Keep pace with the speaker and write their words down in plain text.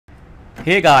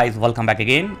Hey guys, welcome back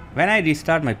again. When I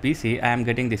restart my PC, I am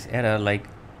getting this error like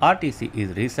RTC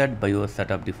is reset, BIOS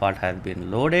setup default has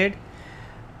been loaded.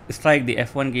 Strike the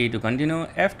F1 key to continue,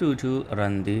 F2 to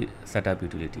run the setup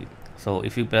utility. So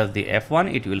if you press the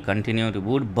F1, it will continue to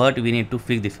boot, but we need to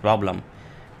fix this problem.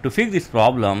 To fix this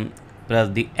problem, press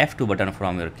the F2 button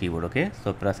from your keyboard, okay?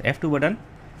 So press F2 button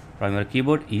from your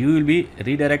keyboard, you will be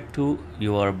redirect to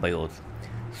your BIOS.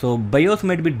 So BIOS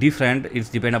might be different, it's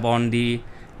depend upon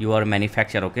your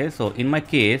manufacturer, okay? So in my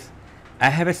case,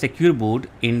 I have a secure boot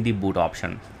in the boot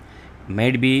option.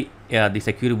 Maybe the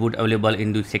secure boot available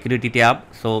in the security tab.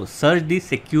 So search the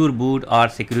secure boot or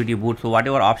security boot. So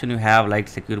whatever option you have like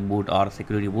secure boot or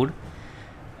security boot,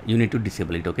 you need to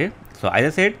disable it, okay? So as I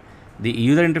said, the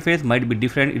user interface might be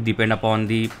different, it depend upon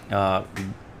the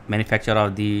manufacturer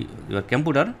of your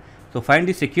computer. So find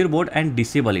the secure boot and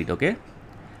disable it, okay?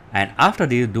 And after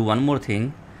this, do one more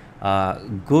thing.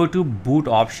 Go to boot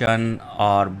option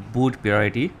or boot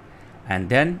priority and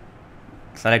then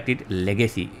select it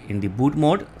legacy. In the boot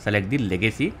mode, select the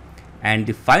legacy, and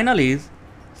the final is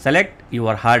select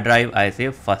your hard drive. I say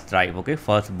first drive, okay?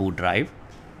 First boot drive.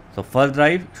 So first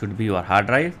drive should be your hard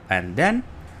drive, and then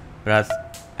press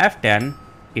F10,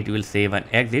 it will save and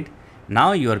exit.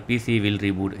 Now your PC will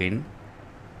reboot in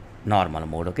normal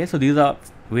mode, okay? So these are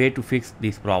way to fix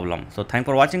this problem. So thanks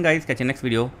for watching guys, catch you next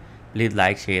video. Please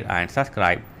like, share and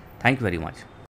subscribe. Thank you very much.